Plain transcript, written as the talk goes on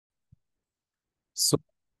So,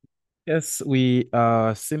 yes, we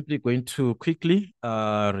are simply going to quickly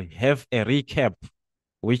have a recap,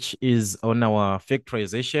 which is on our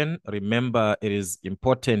factorization. Remember, it is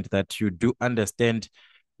important that you do understand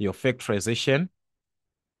your factorization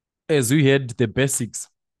as we had the basics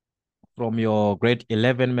from your grade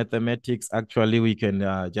 11 mathematics. Actually, we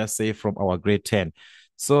can just say from our grade 10.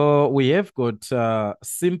 So we have got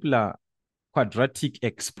simpler quadratic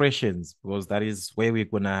expressions because that is where we're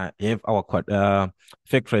gonna have our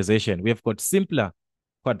factorization. We have got simpler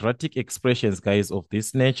quadratic expressions, guys, of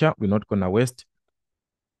this nature. We're not gonna waste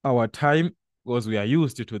our time because we are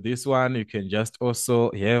used to this one. You can just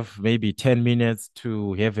also have maybe 10 minutes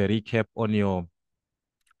to have a recap on your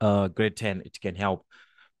grade 10. It can help.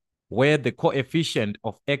 Where the coefficient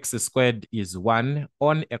of x squared is 1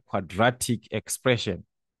 on a quadratic expression,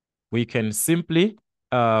 we can simply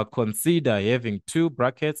consider having two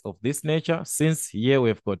brackets of this nature. Since here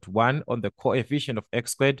we've got 1 on the coefficient of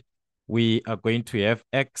x squared, we are going to have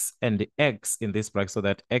x and x in this bracket so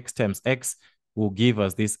that x times x will give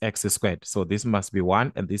us this x squared. So this must be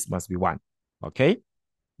 1 and this must be 1. Okay?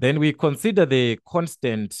 Then we consider the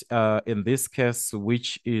constant in this case,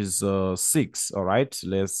 which is 6. All right,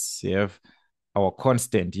 let's have our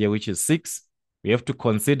constant here, which is 6. We have to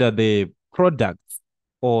consider the products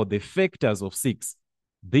or the factors of 6.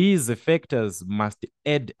 These factors must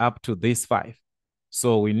add up to this 5.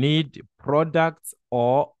 So we need products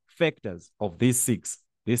or factors of these 6.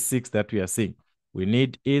 These 6 that we are seeing. We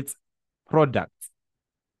need its products.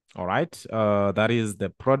 All right, that is the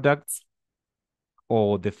products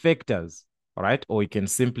or the factors, all right? Or we can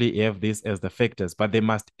simply have this as the factors, but they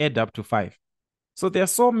must add up to 5. So there are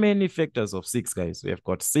so many factors of 6, guys. We have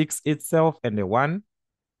got 6 itself and a 1,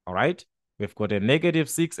 all right? We've got a negative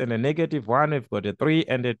 6 and a negative 1. We've got a 3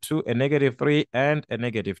 and a 2, a negative 3 and a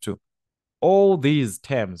negative 2. All these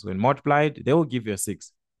terms, when multiplied, they will give you a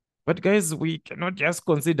 6. But guys, we cannot just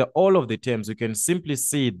consider all of the terms. We can simply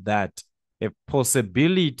see that a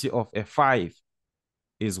possibility of a 5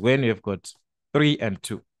 is when you've got 3 and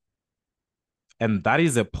 2. And that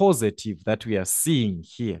is a positive that we are seeing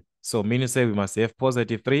here. So meaning say we must have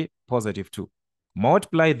positive 3, positive 2.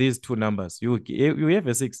 Multiply these two numbers, you have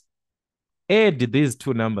a 6. Add these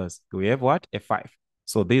two numbers, we have what? A 5.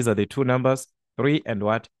 So these are the two numbers, 3 and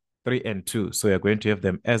what? 3 and 2. So you're going to have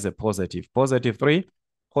them as a positive. Positive 3,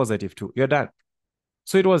 positive 2. You're done.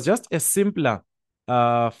 So it was just a simpler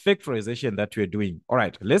factorization that we're doing. All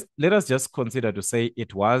right, let us just consider to say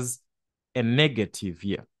it was a negative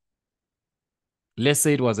here. Let's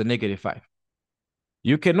say it was a negative 5.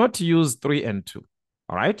 You cannot use 3 and 2.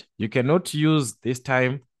 All right. You cannot use this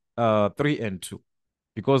time 3 and 2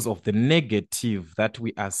 because of the negative that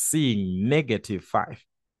we are seeing, negative 5.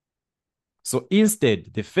 So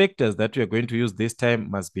instead, the factors that we are going to use this time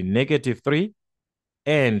must be negative 3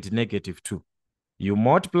 and negative 2. You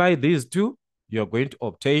multiply these two, you're going to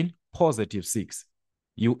obtain positive 6.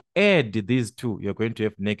 You add these two, you're going to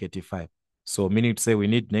have negative 5. So meaning to say we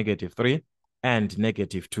need negative 3 and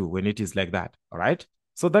negative 2 when it is like that. All right.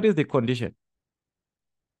 So that is the condition.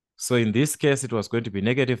 So in this case, it was going to be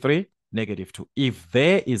negative 3, negative 2, if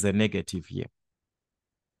there is a negative here.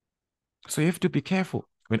 So you have to be careful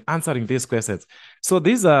when answering these questions. So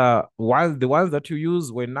these are the ones that you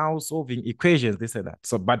use when now solving equations, this and that.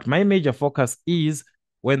 So, but my major focus is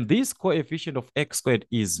when this coefficient of x squared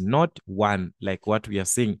is not 1, like what we are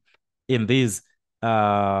seeing in these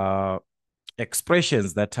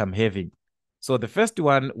expressions that I'm having. So the first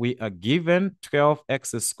one, we are given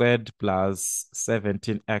 12x squared plus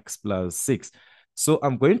 17x plus 6. So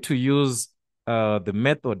I'm going to use the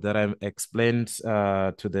method that I explained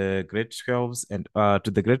to the grade 12s and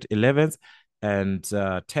to the grade 11s and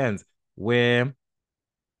 10s, where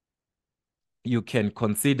you can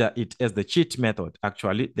consider it as the cheat method.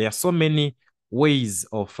 Actually, there are so many ways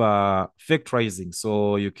of factorizing.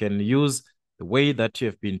 So you can use the way that you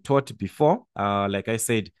have been taught before. Like I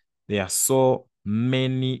said, there are so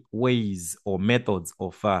many ways or methods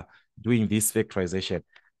of doing this factorization.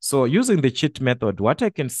 So using the cheat method, what I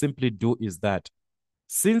can simply do is that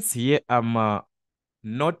since here I'm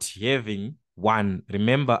not having 1,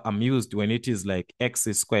 remember I'm used when it is like x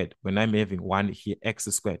squared, when I'm having 1 here, x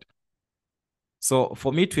squared. So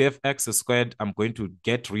for me to have x squared, I'm going to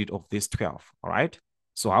get rid of this 12, all right?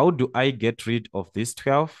 So how do I get rid of this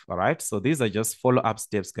 12, all right? So these are just follow-up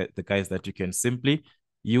steps, the guys, that you can simply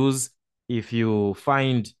use if you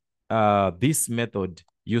find this method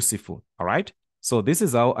useful, all right? So this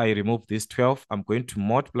is how I remove this 12. I'm going to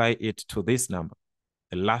multiply it to this number,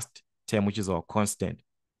 the last term, which is our constant.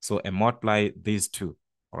 So I multiply these two.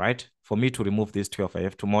 All right. For me to remove this 12, I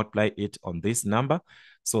have to multiply it on this number.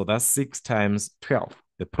 So that's 6 times 12.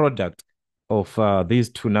 The product of these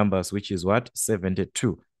two numbers, which is what?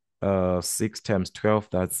 72. 6 times 12,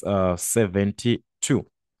 that's 72.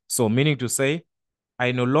 So meaning to say,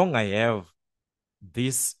 I no longer have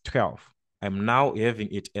this 12. I'm now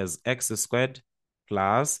having it as x squared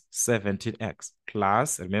plus 17x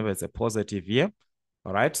plus, remember it's a positive here.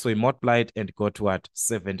 All right, so we multiply it and got what?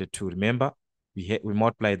 72. Remember, we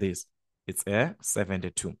multiply this. It's a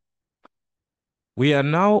 72. We are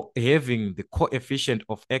now having the coefficient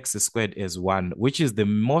of x squared as 1, which is the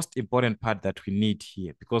most important part that we need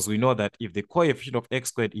here, because we know that if the coefficient of x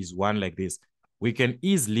squared is 1 like this, we can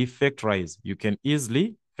easily factorize. You can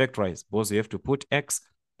easily factorize, because you have to put x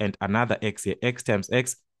and another x here. X times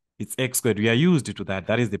x, it's x squared. We are used to that.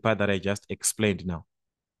 That is the part that I just explained now.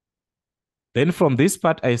 Then from this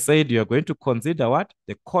part, I said you're going to consider what?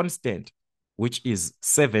 The constant, which is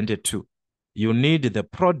 72. You need the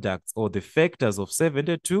products or the factors of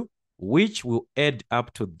 72, which will add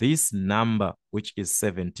up to this number, which is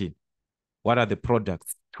 17. What are the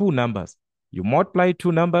products? Two numbers. You multiply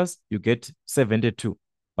two numbers, you get 72.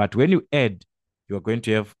 But when you add, you're going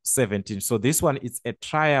to have 17. So this one is a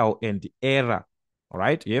trial and error. All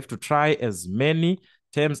right. You have to try as many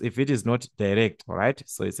terms if it is not direct. All right.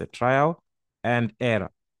 So it's a trial and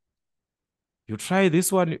error. You try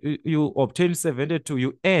this one, you obtain 72,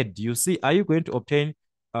 you add, you see, are you going to obtain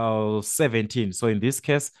 17? So in this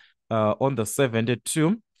case, on the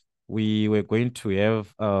 72, we were going to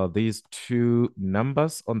have these two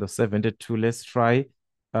numbers on the 72. Let's try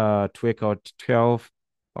to work out 12.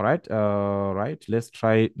 All right, right. Let's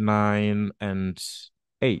try 9 and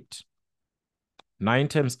 8. 9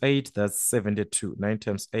 times 8, that's 72. 9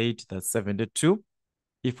 times 8, that's 72.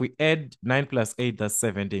 If we add 9 plus 8, that's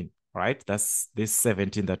 17, right? That's this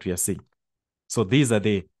 17 that we are seeing. So these are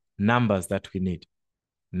the numbers that we need.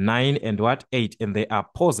 9 and what? 8, and they are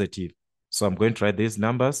positive. So I'm going to write these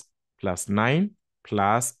numbers, plus 9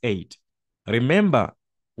 plus 8. Remember,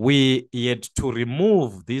 we had to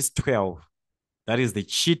remove this 12. That is the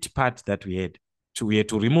cheat part that we had. We had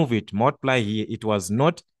to remove it, multiply here. It was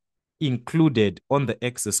not included on the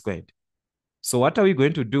x squared. So what are we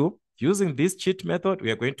going to do? Using this cheat method, we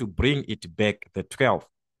are going to bring it back, the 12.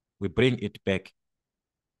 We bring it back.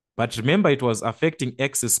 But remember, it was affecting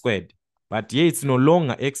x squared. But here it's no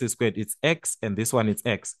longer x squared. It's x, and this one is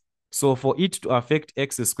x. So for it to affect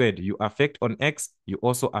x squared, you affect on x, you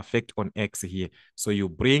also affect on x here. So you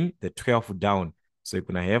bring the 12 down. So you're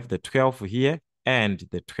going to have the 12 here and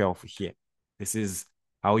the 12 here. This is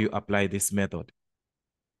how you apply this method.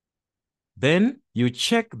 Then you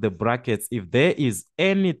check the brackets if there is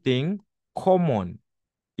anything common.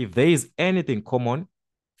 If there is anything common,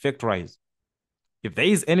 factorize. If there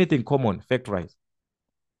is anything common, factorize.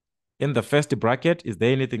 In the first bracket, is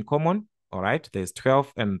there anything common? All right, there's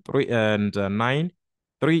 12 and 3 and 9.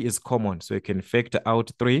 3 is common, so you can factor out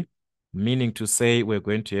 3, meaning to say we're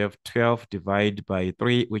going to have 12 divided by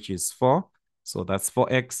 3, which is 4. So that's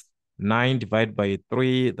 4x. 9 divided by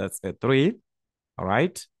 3, that's a 3. All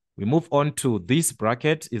right. We move on to this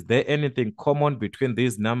bracket. Is there anything common between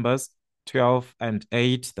these numbers? 12 and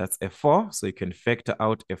 8, that's a 4. So you can factor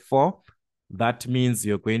out a 4. That means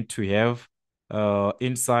you're going to have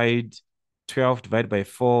inside 12 divided by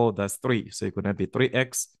 4, that's 3. So you're going to be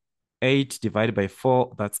 3x. 8 divided by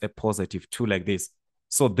 4, that's a positive 2 like this.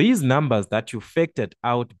 So these numbers that you factored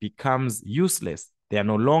out becomes useless. They are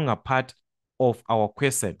no longer part of our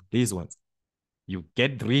question, these ones. You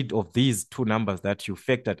get rid of these two numbers that you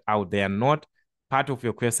factored out. They are not part of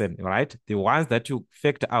your question, right? The ones that you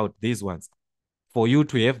factor out, these ones, for you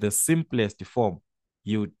to have the simplest form,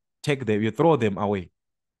 you take them, you throw them away.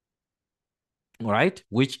 All right,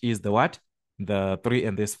 which is the what? The 3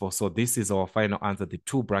 and this 4. So this is our final answer, the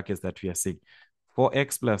two brackets that we are seeing.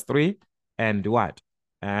 4x plus 3 and what?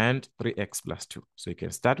 And 3x plus 2. So you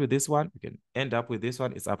can start with this one. You can end up with this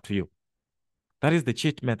one. It's up to you. That is the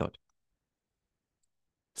cheat method.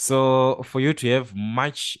 So for you to have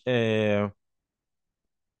much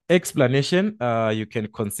explanation, you can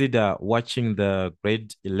consider watching the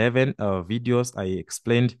grade 11 videos. I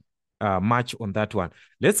explained much on that one.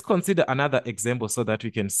 Let's consider another example so that we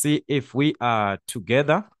can see if we are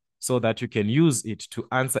together, so that you can use it to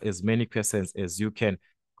answer as many questions as you can,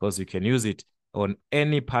 because you can use it on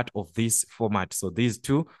any part of this format. So these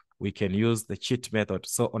two, we can use the cheat method.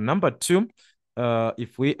 So on number 2,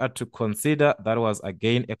 if we are to consider, that was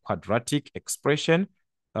again a quadratic expression.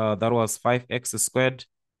 That was 5x squared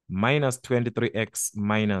minus 23x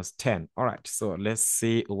minus 10. All right, so let's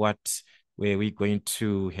see what were we going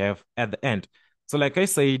to have at the end. So like I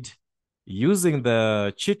said, Using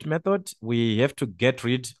the cheat method, we have to get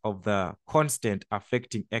rid of the constant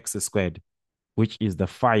affecting x squared, which is the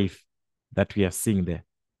 5 that we are seeing there.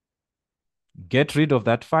 Get rid of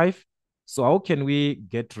that 5. So how can we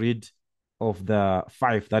get rid of the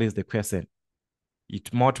 5? That is the question.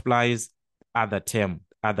 It multiplies other term,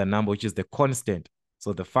 other number, which is the constant.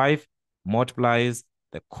 So the 5 multiplies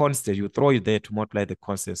the constant. You throw it there to multiply the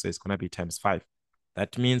constant. So it's going to be times 5.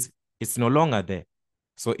 That means it's no longer there.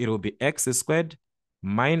 So it will be x squared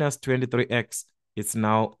minus 23x. It's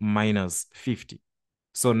now minus 50.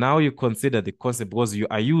 So now you consider the constant because you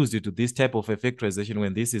are used to this type of a factorization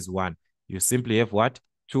when this is 1. You simply have what?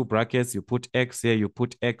 2 brackets. You put x here, you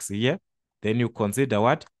put x here. Then you consider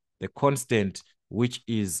what? The constant, which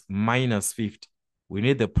is minus 50. We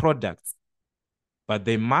need the products, but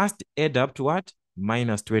they must add up to what?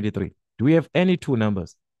 Minus 23. Do we have any two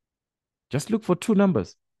numbers? Just look for two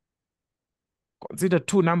numbers. Consider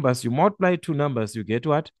two numbers. You multiply two numbers, you get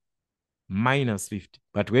what? Minus 50.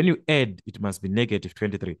 But when you add, it must be negative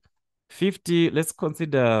 23. 50, let's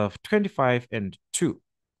consider 25 and 2.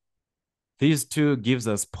 These two gives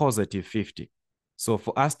us positive 50. So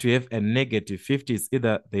for us to have a negative 50, it's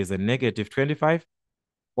either there's a negative 25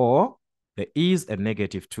 or there is a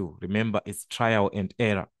negative 2. Remember, it's trial and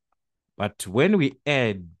error. But when we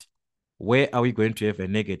add, where are we going to have a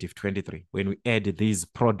negative 23? When we add these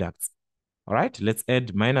products. All right, let's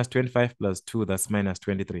add minus 25 plus 2, that's minus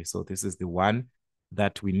 23. So this is the one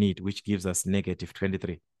that we need, which gives us negative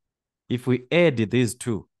 23. If we add these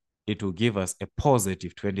two, it will give us a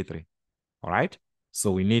positive 23. All right,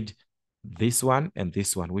 so we need this one and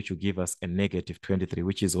this one, which will give us a negative 23,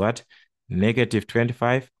 which is what? Negative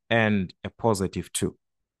 25 and a positive 2.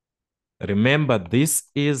 Remember, this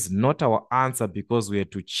is not our answer because we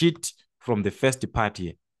had to cheat from the first part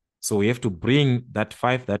here. So we have to bring that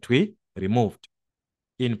 5 that we removed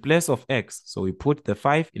in place of x. So we put the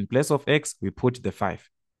 5 in place of x, we put the 5.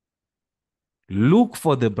 Look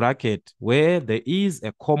for the bracket where there is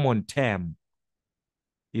a common term.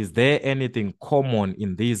 Is there anything common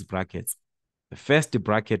in these brackets? The first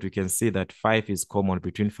bracket, we can see that 5 is common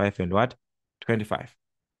between 5 and what? 25.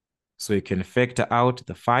 So you can factor out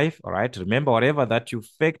the 5, all right? Remember, whatever that you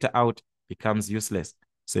factor out becomes useless.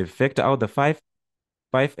 So if you factor out the 5,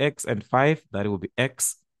 5x and 5, that will be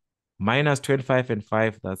x. Minus 25 and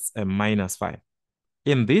 5, that's a minus 5.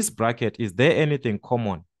 In this bracket, is there anything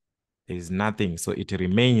common? There is nothing. So it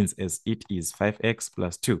remains as it is, 5x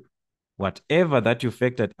plus 2. Whatever that you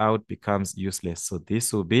factored out becomes useless. So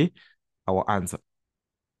this will be our answer.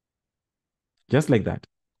 Just like that.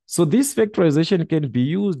 So this factorization can be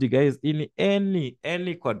used, guys, in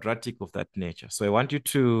any quadratic of that nature. So I want you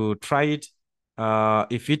to try it.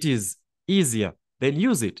 If it is easier, then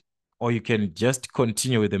use it. Or you can just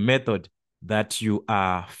continue with the method that you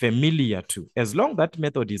are familiar to, as long that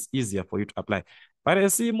method is easier for you to apply. But I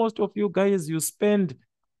see most of you guys, you spend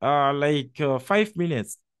 5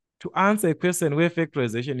 minutes to answer a question where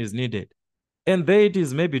factorization is needed. And there it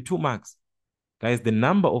is, maybe 2 marks. Guys, the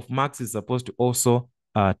number of marks is supposed to also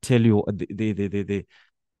tell you the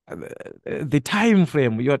time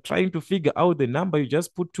frame. You are trying to figure out the number. You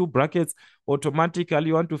just put 2 brackets. Automatically,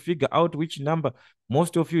 you want to figure out which number.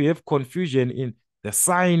 Most of you have confusion in the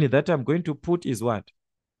sign that I'm going to put is what.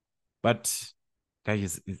 But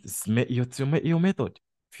guys, it's your method.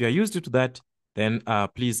 If you are used to that, then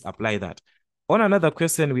please apply that. On another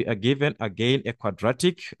question, we are given again a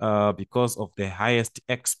quadratic because of the highest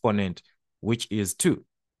exponent, which is 2.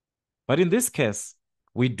 But in this case,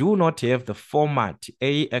 we do not have the format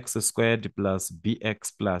ax squared plus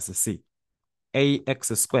bx plus c. Ax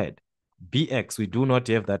squared, bx, we do not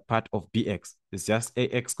have that part of bx. It's just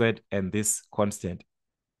ax squared and this constant.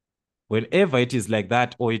 Whenever it is like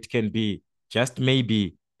that, or it can be just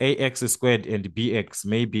maybe ax squared and bx,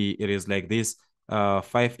 maybe it is like this,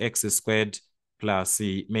 5x squared plus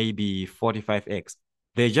maybe 45x.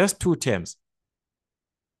 They're just 2 terms.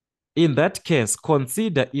 In that case,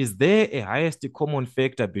 consider, is there a highest common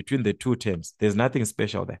factor between the 2 terms? There's nothing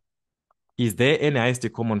special there. Is there any highest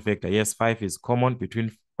common factor? Yes, 5 is common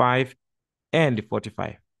between 5 and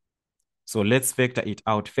 45. So let's factor it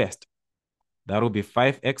out first. That will be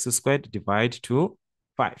 5x squared divided to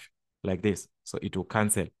 5, like this. So it will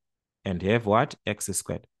cancel and have what? X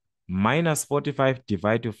squared. Minus 45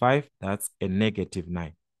 divided to 5, that's a negative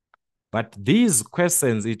 9. But these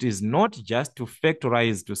questions, it is not just to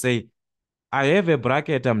factorize to say, I have a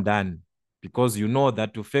bracket, I'm done. Because you know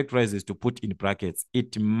that to factorize is to put in brackets.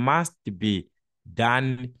 It must be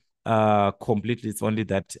done completely. It's only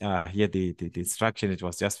that here the instruction, it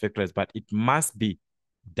was just factorized, but it must be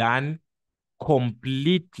done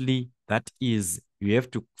completely. That is You have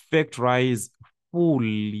to factorize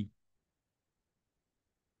fully.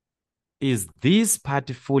 Is this part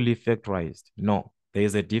fully factorized? No, there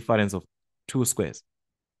is a difference of 2 squares.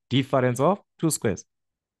 Difference of 2 squares.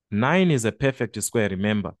 9 is a perfect square,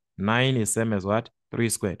 remember. 9 is same as what? 3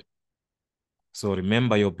 squared. So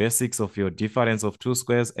remember your basics of your difference of 2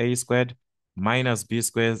 squares, a squared minus b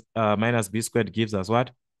squared gives us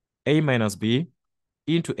what? A minus b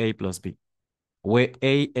into a plus b, where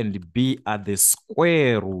a and b are the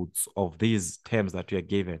square roots of these terms that we are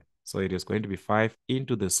given. So it is going to be 5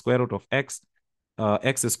 into the square root of x,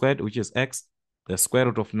 x squared, which is x, the square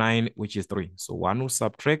root of 9, which is 3. So one will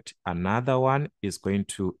subtract, another one is going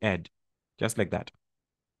to add, just like that.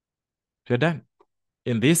 You're done.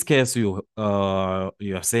 In this case, you are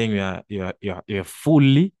saying you're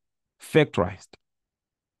fully factorized.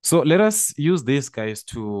 So let us use these guys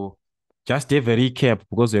to just have a recap,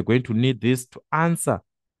 because we're going to need this to answer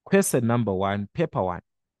question number 1, paper 1.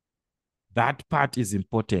 That part is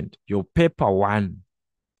important. Your paper 1,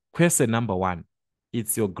 question number 1.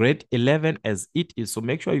 It's your grade 11 as it is. So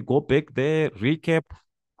make sure you go back there, recap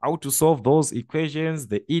how to solve those equations,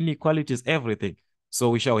 the inequalities, everything. So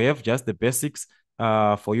we shall have just the basics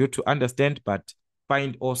for you to understand, but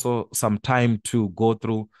find also some time to go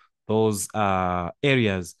through those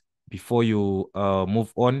areas before you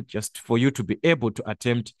move on, just for you to be able to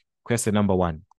attempt question number 1.